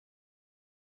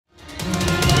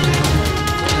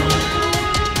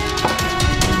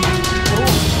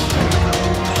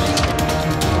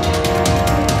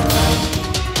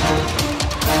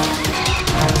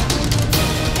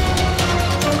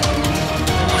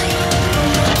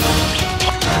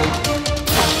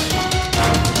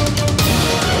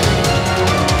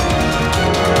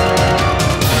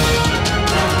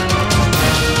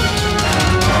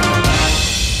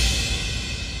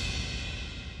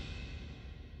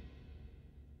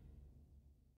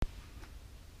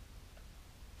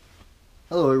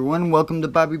Hello everyone, welcome to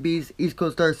Bobby B's East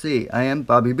Coast RC. I am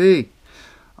Bobby B.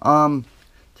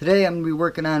 Today I'm going to be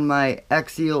working on my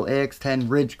Axial AX10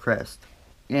 Ridgecrest.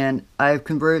 And I've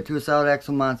converted it to a solid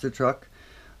axle monster truck.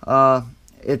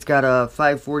 It's got a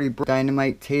 540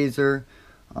 dynamite taser.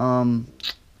 I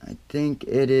think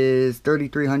it is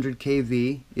 3300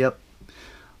 kV. Yep.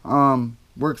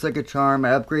 Works like a charm.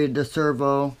 I upgraded the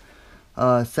servo.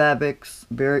 Sabics,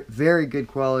 very good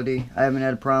quality. I haven't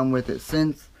had a problem with it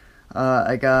since.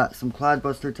 I got some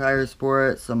Clodbuster tires for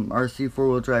it, some RC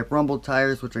four-wheel drive rumble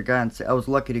tires, which I was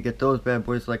lucky to get those bad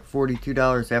boys like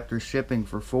 $42 after shipping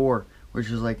for 4, which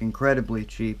is like incredibly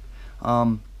cheap.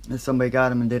 Somebody got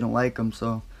them and didn't like them,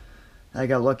 so I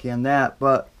got lucky on that.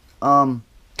 But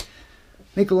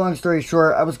make a long story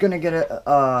short, I was gonna get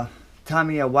a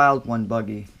Tamiya Wild One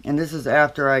buggy, and this is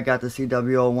after I got the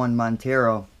CW01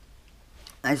 Montero.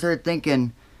 I started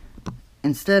thinking,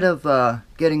 instead of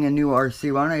getting a new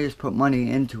RC, why don't I just put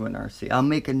money into an RC? I'll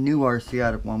make a new RC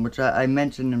out of one, which I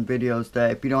mentioned in videos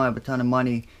that if you don't have a ton of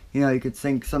money, you know, you could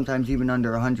sink sometimes even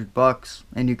under $100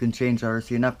 and you can change the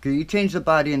RC enough. Because you change the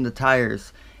body and the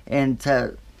tires, and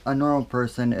to a normal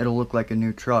person, it'll look like a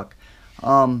new truck.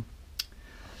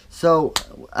 So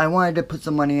I wanted to put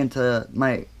some money into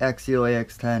my Axial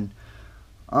AX10.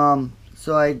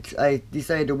 So I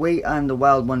decided to wait on the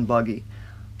Wild One buggy.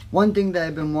 One thing that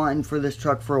I've been wanting for this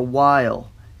truck for a while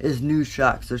is new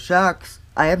shocks. The shocks,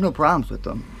 I have no problems with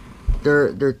them.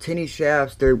 They're tinny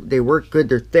shafts. They work good.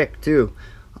 They're thick too.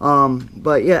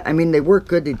 But yeah, I mean, they work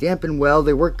good. They dampen well.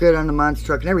 They work good on the monster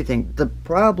truck and everything. The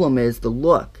problem is the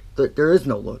look. There is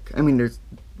no look. I mean, there's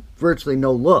virtually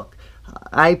no look.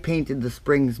 I painted the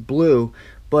springs blue,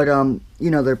 but you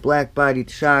know, they're black bodied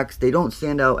shocks. They don't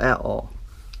stand out at all.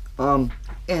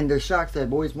 And the shocks that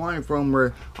I've always wanted from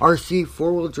were RC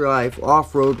four-wheel drive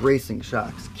off-road racing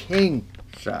shocks. King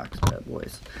shocks, bad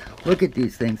boys. Look at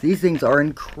these things. These things are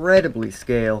incredibly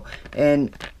scale,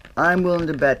 and I'm willing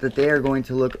to bet that they are going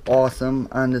to look awesome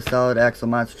on the solid axle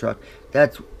monster truck.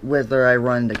 That's whether I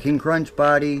run the King Crunch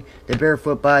body, the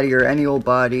Barefoot body, or any old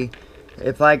body.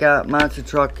 If I got monster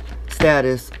truck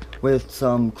status with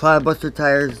some Clodbuster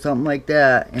tires or something like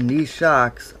that, and these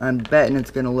shocks, I'm betting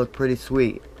it's going to look pretty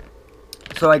sweet.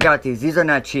 So I got these. These are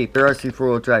not cheap. They're RC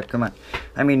four-wheel drive. Come on.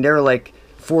 I mean, they're like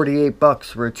 $48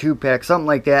 for a 2-pack, something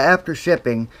like that, after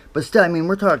shipping. But still, I mean,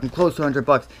 we're talking close to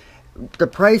 $100. The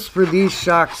price for these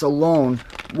shocks alone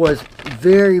was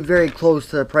very, very close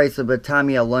to the price of a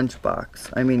Tamiya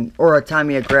lunchbox. I mean, or a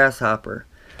Tamiya grasshopper.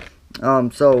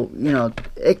 So, you know,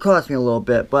 it cost me a little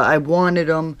bit, but I wanted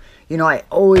them. You know, I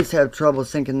always have trouble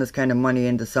sinking this kind of money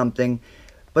into something.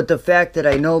 But the fact that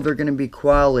I know they're going to be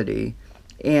quality,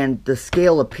 and the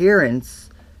scale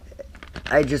appearance,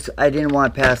 I didn't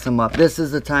want to pass them up. This is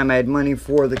the time I had money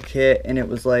for the kit, and it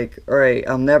was like, alright,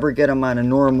 I'll never get them on a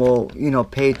normal, you know,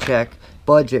 paycheck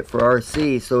budget for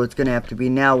RC, so it's going to have to be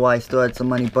now while I still had some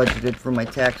money budgeted for my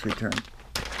tax return.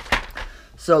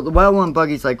 So the Wild One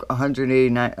buggy's like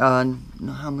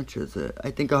 $189, how much is it? I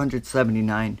think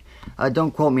 $179.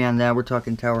 Don't quote me on that, we're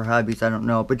talking Tower Hobbies, I don't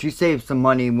know. But you save some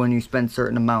money when you spend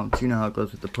certain amounts, you know how it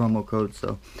goes with the promo code,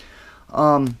 so.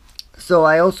 So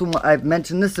I've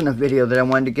mentioned this in a video that I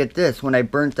wanted to get this when I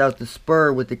burnt out the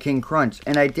spur with the King Crunch,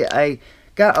 and I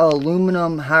got an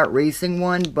aluminum hot racing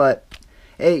one, but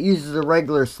it uses a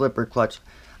regular slipper clutch.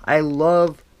 I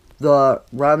love the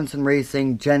Robinson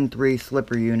Racing Gen 3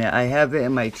 slipper unit. I have it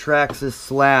in my Traxxas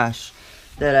Slash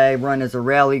that I run as a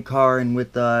rally car and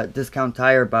with the discount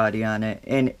tire body on it,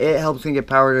 and it helps me get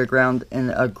power to the ground in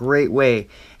a great way.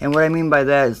 And what I mean by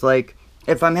that is, like,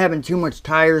 if I'm having too much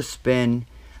tire spin,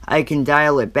 I can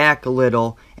dial it back a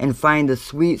little and find the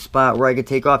sweet spot where I could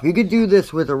take off. You could do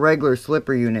this with a regular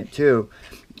slipper unit too.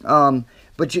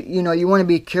 But you know, you want to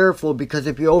be careful, because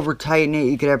if you over tighten it,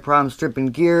 you could have problems stripping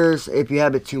gears. If you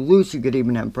have it too loose, you could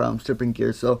even have problems stripping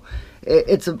gears. So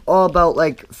it's all about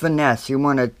like finesse. You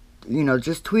want to, you know,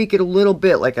 just tweak it a little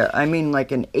bit, like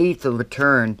like an eighth of a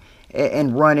turn,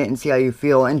 and run it and see how you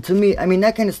feel. And to me, I mean,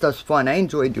 that kind of stuff's fun. I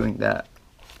enjoy doing that.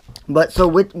 But so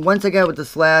once I got with the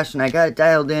Slash and I got it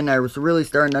dialed in, I was really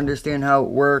starting to understand how it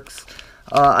works.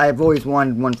 I've always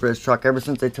wanted one for this truck ever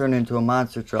since I turned it into a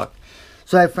monster truck.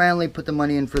 So I finally put the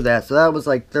money in for that. So that was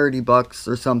like $30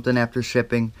 or something after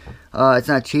shipping. It's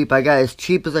not cheap. I got as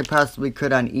cheap as I possibly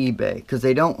could on eBay, because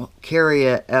they don't carry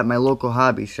it at my local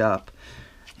hobby shop.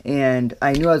 And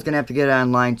I knew I was going to have to get it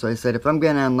online, so I said, if I'm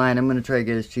getting it online, I'm going to try to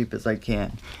get as cheap as I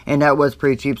can. And that was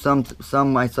pretty cheap. Some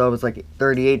I saw was like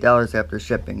 $38 after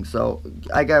shipping. So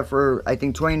I got for, I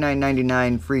think,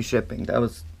 $29.99 free shipping.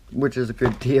 Which is a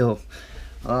good deal,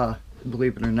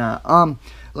 believe it or not.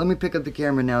 Let me pick up the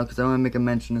camera now, because I want to make a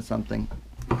mention of something.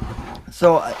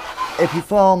 So if you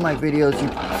follow my videos,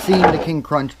 you've seen the King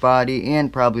Crunch body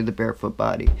and probably the Barefoot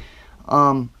body.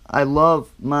 I love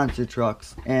monster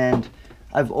trucks, and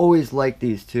I've always liked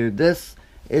these two. This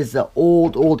is the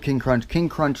old King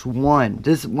Crunch 1.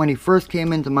 This, when he first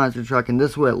came into monster truck, and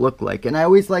this is what it looked like. And I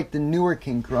always liked the newer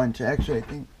King Crunch. Actually, I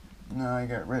think, no, I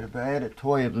got rid of it. I had a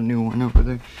toy of the new one over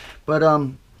there. But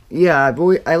yeah,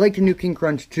 I like the new King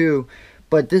Crunch too.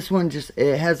 But this one just,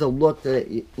 it has a look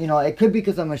that, you know, it could be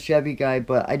because I'm a Chevy guy,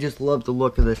 but I just love the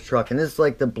look of this truck. And this is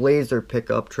like the Blazer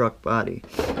pickup truck body.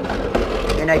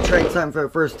 And I tried something for the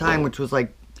first time, which was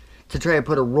like to try to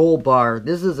put a roll bar.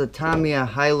 This is a Tamiya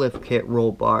high lift kit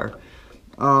roll bar.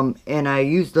 And I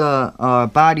used a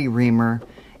body reamer,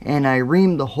 and I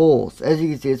reamed the holes. As you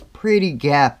can see, it's pretty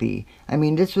gappy. I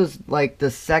mean, this was like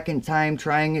the second time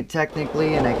trying it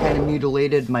technically, and I kind of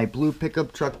mutilated my blue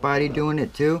pickup truck body doing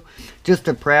it too, just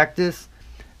to practice,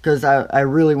 because I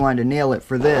really wanted to nail it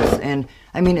for this. And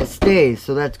I mean, it stays,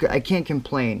 so that's good. I can't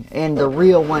complain. And the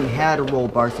real one had a roll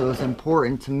bar, so it was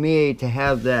important to me to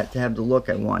have that, to have the look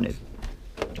I wanted.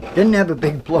 Didn't have a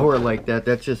big blower like that.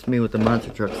 That's just me with the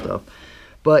monster truck stuff.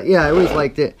 But yeah, I always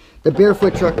liked it. The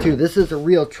Barefoot truck too. This is a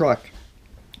real truck.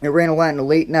 It ran a lot in the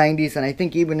late 90s, and I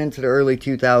think even into the early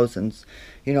 2000s.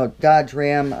 You know, Dodge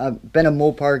Ram. I've been a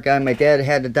Mopar guy. My dad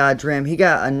had a Dodge Ram. He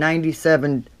got a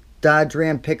 97 Dodge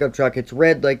Ram pickup truck. It's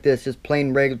red like this, just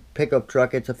plain red pickup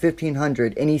truck. It's a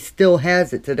 1500, and he still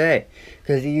has it today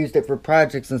because he used it for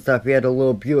projects and stuff. He had a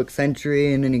little Buick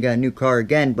Century, and then he got a new car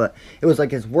again, but it was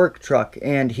like his work truck,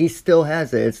 and he still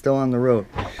has it. It's still on the road.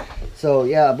 So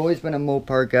yeah, I've always been a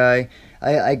Mopar guy.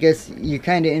 I guess you're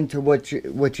kind of into what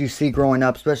you see growing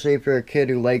up, especially if you're a kid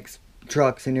who likes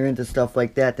trucks and you're into stuff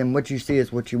like that. Then what you see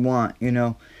is what you want, you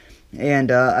know.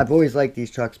 And I've always liked these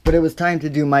trucks, but it was time to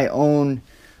do my own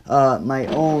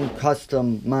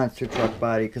custom monster truck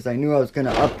body, because I knew I was going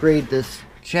to upgrade this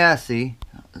chassis.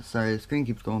 Sorry, the screen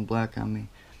keeps going black on me.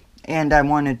 And I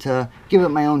wanted to give it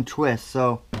my own twist,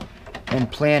 so, and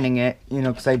planning it, you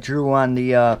know, because I drew on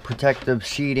the protective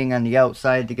sheeting on the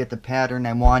outside to get the pattern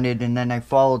I wanted, and then I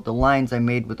followed the lines I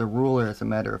made with a ruler, as a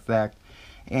matter of fact,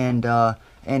 and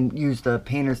used the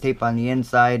painter's tape on the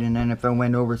inside. And then if I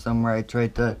went over somewhere, I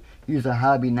tried to use a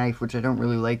hobby knife, which I don't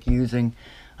really like using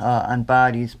on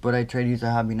bodies, but I try to use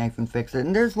a hobby knife and fix it.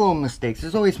 And there's little mistakes.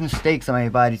 There's always mistakes on my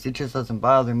bodies. It just doesn't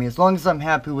bother me as long as I'm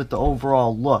happy with the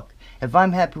overall look. If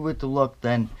I'm happy with the look,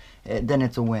 then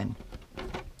it's a win.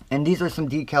 And these are some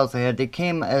decals I had. They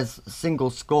came as single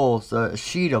skulls, a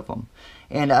sheet of them.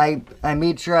 And I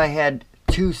made sure I had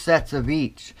 2 sets of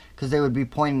each, because they would be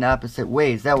pointing opposite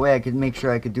ways. That way I could make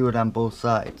sure I could do it on both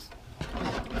sides.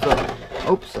 So,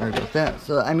 oops, sorry about that.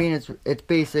 So, I mean, it's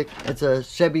basic. It's a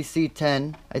Chevy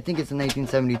C10. I think it's a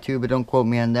 1972, but don't quote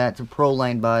me on that. It's a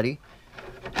Pro-Line body.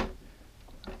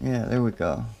 Yeah, there we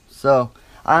go. So,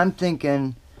 I'm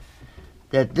thinking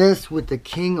that this with the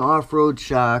King off-road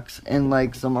shocks and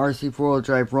like some RC 4-wheel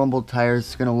drive rumble tires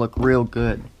is going to look real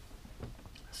good.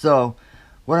 So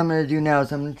what I'm going to do now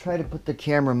is I'm going to try to put the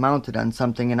camera mounted on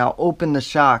something, and I'll open the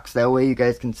shocks. That way you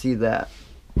guys can see that.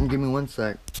 Give me one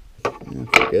sec.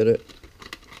 Forget it.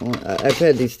 I've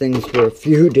had these things for a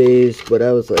few days, but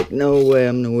I was like, no way,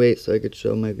 I'm going to wait so I could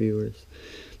show my viewers.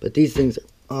 But these things,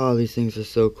 oh, these things are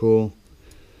so cool.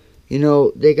 You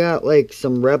know, they got like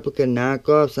some replica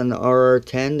knockoffs on the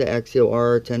RR10, the Axial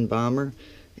RR10 bomber.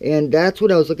 And that's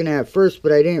what I was looking at first,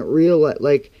 but I didn't realize,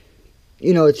 like,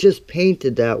 you know, it's just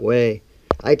painted that way.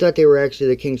 I thought they were actually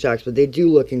the King shocks, but they do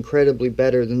look incredibly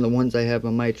better than the ones I have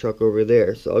on my truck over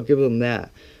there. So I'll give them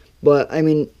that. But, I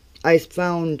mean, I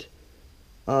found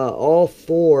all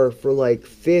 4 for like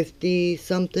 50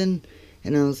 something.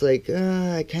 And I was like,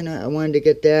 I wanted to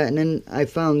get that. And then I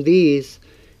found these.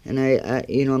 And I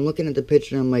you know, I'm looking at the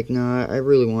picture and I'm like, nah, I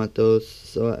really want those.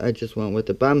 So I just went with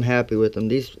it. But I'm happy with them.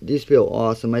 These feel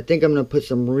awesome. I think I'm going to put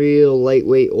some real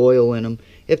lightweight oil in them.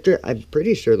 I'm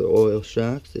pretty sure they're oil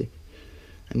shocks.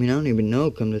 I mean, I don't even know,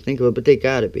 come to think of it, but they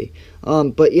gotta be.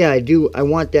 But yeah, I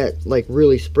want that, like,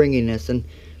 really springiness. And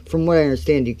from what I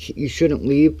understand, you shouldn't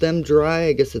leave them dry.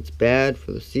 I guess it's bad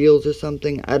for the seals or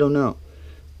something. I don't know.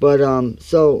 But,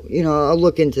 so, you know, I'll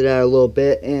look into that a little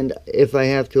bit, and if I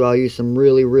have to, I'll use some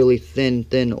really, really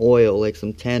thin oil, like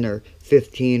some 10 or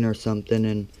 15 or something,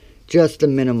 and just a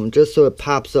minimum, just so it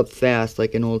pops up fast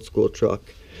like an old school truck.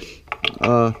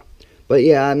 But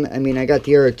yeah, I mean, I got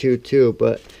the Era 2 too,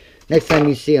 but next time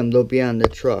you see them, they'll be on the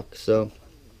truck, so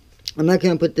I'm not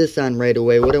going to put this on right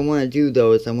away. What I want to do,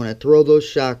 though, is I want to throw those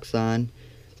shocks on,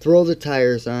 throw the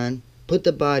tires on, put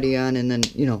the body on, and then,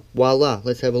 you know, voila,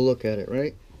 let's have a look at it,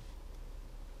 right?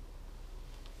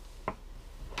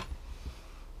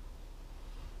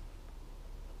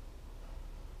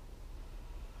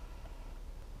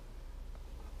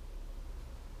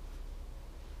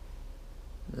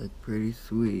 pretty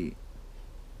sweet.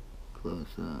 Close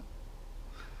up.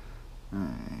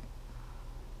 Alright.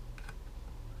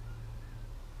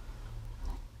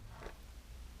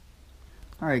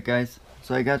 Alright guys,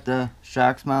 so I got the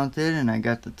shocks mounted and I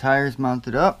got the tires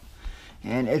mounted up,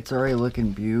 and it's already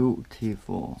looking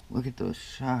beautiful. Look at those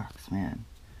shocks, man.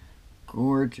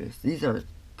 Gorgeous. These are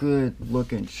good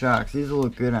looking shocks. These will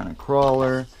look good on a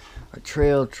crawler, a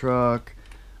trail truck,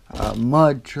 a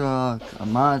mud truck, a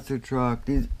monster truck,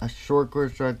 a short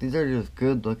course truck. These are just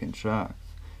good looking shocks.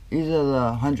 These are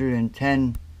the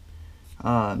 110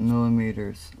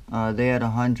 millimeters. They had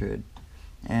 100.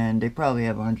 And they probably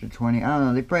have 120. I don't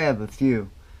know. They probably have a few.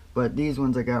 But these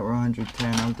ones I got were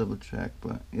 110. I'll double check.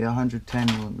 But yeah, 110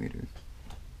 millimeters.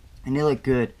 And they look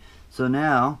good. So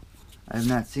now, I've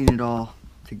not seen it all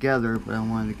together, but I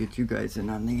wanted to get you guys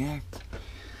in on the act.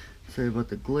 Sorry about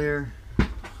the glare. Let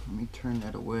me turn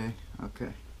that away.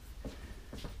 Okay.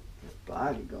 This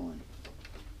body going.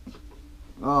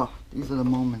 Oh, these are the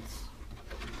moments.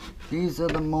 These are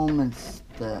the moments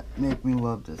that make me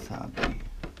love this hobby.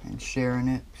 And sharing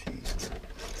it, jeez.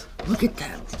 Look at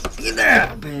that. Look at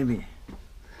that, baby.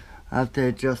 I have to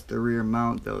adjust the rear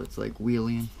mount, though. It's like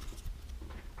wheeling.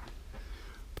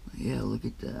 Yeah, look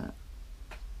at that.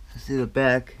 See the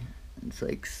back? It's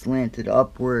like slanted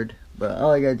upward. But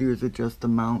all I gotta do is adjust the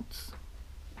mounts.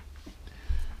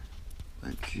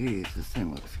 But jeez, this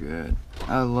thing looks good.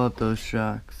 I love those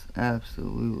shocks.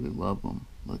 Absolutely love them.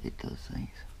 Look at those things.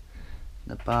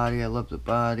 The body, I love the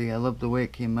body. I love the way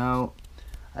it came out.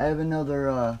 I have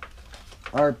another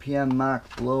RPM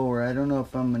mock blower. I don't know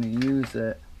if I'm going to use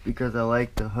it because I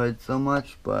like the hood so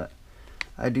much, but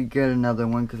I did get another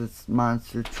one because it's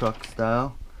monster truck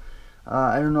style.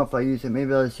 I don't know if I use it.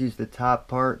 Maybe I'll just use the top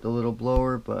part, the little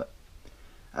blower, but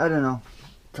I don't know.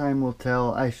 Time will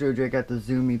tell. I showed you I got the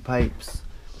zoomy pipes.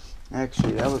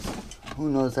 Actually, that was, who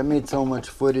knows, I made so much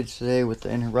footage today with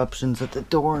the interruptions at the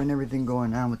door and everything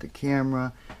going on with the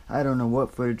camera. I don't know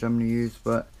what footage I'm going to use,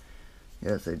 but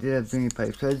yes, I did have zoomy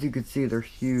pipes. So as you can see, they're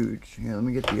huge. Here, let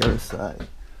me get the other side.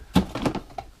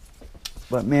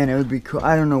 But man, it would be cool.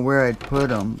 I don't know where I'd put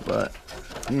them, but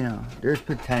you know, there's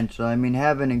potential. I mean,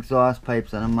 having exhaust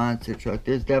pipes on a monster truck,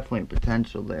 there's definitely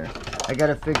potential there. I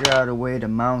gotta figure out a way to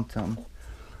mount them.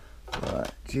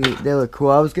 But gee, they look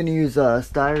cool. I was gonna use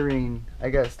styrene. I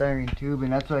got styrene tube,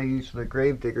 and that's what I used for the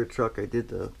Gravedigger truck. I did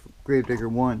the Gravedigger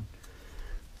 1.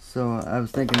 So I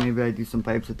was thinking maybe I'd do some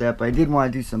pipes with that, but I did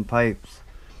want to do some pipes.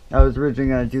 I was originally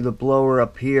going to do the blower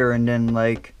up here and then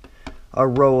like a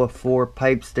row of 4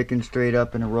 pipes sticking straight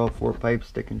up and a row of 4 pipes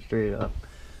sticking straight up.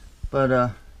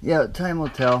 But yeah, time will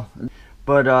tell.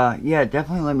 But yeah,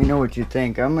 definitely let me know what you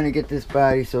think. I'm going to get this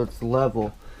body so it's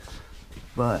level.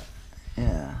 But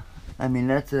yeah, I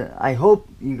mean, I hope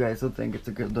you guys will think it's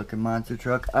a good looking monster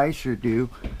truck. I sure do.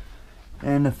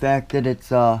 And the fact that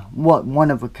it's one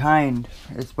of a kind,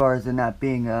 as far as it not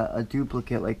being a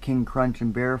duplicate like King Crunch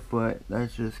and Barefoot,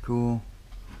 that's just cool.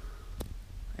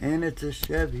 And it's a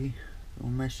Chevy.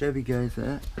 Where my Chevy guys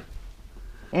at?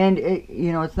 And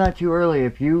you know, it's not too early.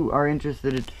 If you are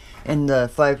interested in the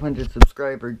 500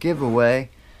 subscriber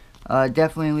giveaway,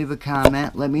 definitely leave a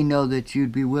comment. Let me know that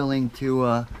you'd be willing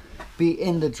to be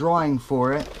in the drawing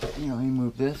for it. You know, let me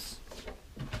move this.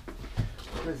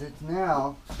 Because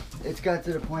it's got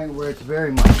to the point where it's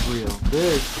very much real.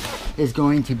 This is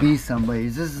going to be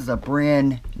somebody's. This is a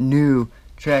brand new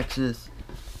Traxxas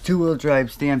 2-wheel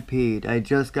drive Stampede. I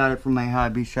just got it from my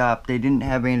hobby shop. They didn't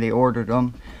have any, they ordered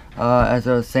them. As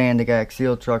I was saying, they got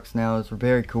Axial trucks now. It's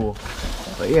very cool.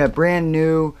 But yeah, brand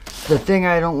new. The thing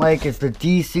I don't like is the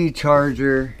DC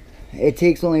charger. It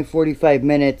takes only 45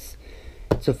 minutes.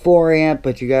 It's a 4 amp,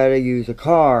 but you gotta use a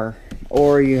car,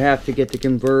 or you have to get the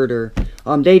converter.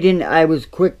 They didn't. I was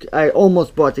quick. I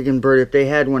almost bought the converter. If they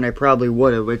had one, I probably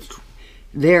would have.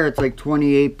 It's like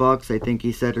 28 bucks, I think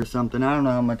he said, or something. I don't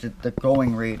know how much the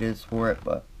going rate is for it,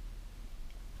 but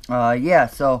yeah.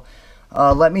 So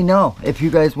let me know if you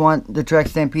guys want the Traxxas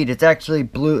Stampede. It's actually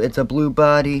blue. It's a blue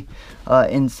body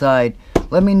inside.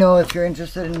 Let me know if you're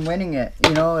interested in winning it.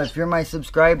 You know, if you're my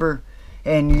subscriber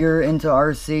and you're into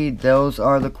RC, those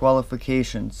are the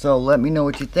qualifications. So let me know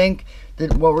what you think.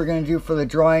 What we're going to do for the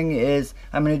drawing is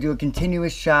I'm going to do a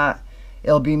continuous shot.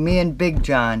 It'll be me and Big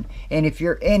John. And if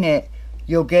you're in it,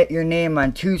 you'll get your name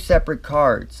on 2 separate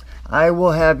cards. I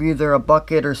will have either a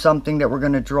bucket or something that we're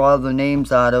going to draw the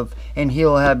names out of, and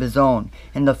he'll have his own.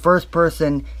 And the first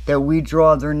person that we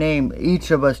draw their name, each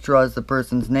of us draws the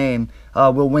person's name,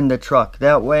 will win the truck.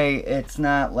 That way it's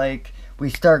not like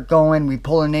we start going, we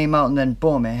pull a name out, and then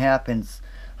boom, it happens.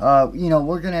 you know,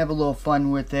 we're gonna have a little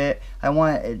fun with it. I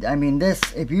mean, this,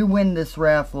 if you win this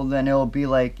raffle, then it'll be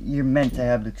like you're meant to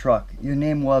have the truck. Your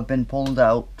name will have been pulled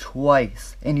out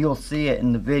twice, and you'll see it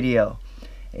in the video.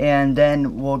 And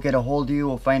then we'll get a hold of you.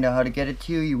 We'll find out how to get it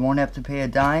to you. You won't have to pay a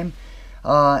dime,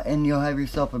 and you'll have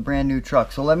yourself a brand new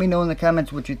truck. So let me know in the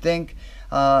comments what you think.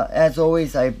 As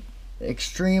always, I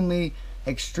extremely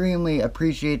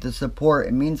appreciate the support.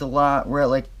 It means a lot. We're at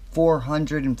like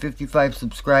 455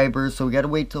 subscribers, so we gotta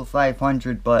wait till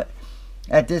 500, but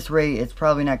at this rate it's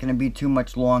probably not going to be too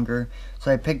much longer.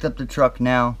 So I picked up the truck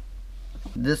now.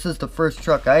 This is the first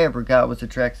truck I ever got, was the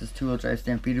Traxxas 2-wheel drive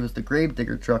Stampede. It was the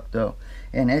Gravedigger truck though,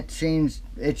 and it changed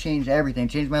everything.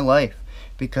 It changed my life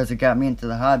because it got me into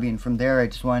the hobby, and from there I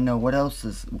just want to know what else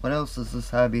does this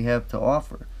hobby have to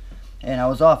offer. And I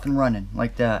was off and running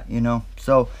like that, you know.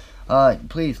 So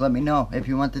please let me know if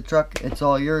you want the truck. It's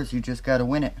all yours. You just gotta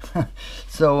win it.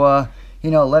 So you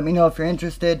know, let me know if you're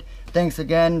interested. Thanks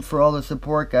again for all the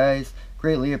support, guys.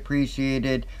 Greatly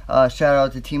appreciated. Shout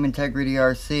out to Team Integrity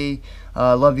RC.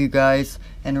 Love you guys.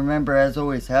 And remember, as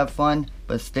always, have fun,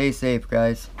 but stay safe,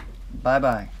 guys.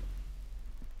 Bye-bye.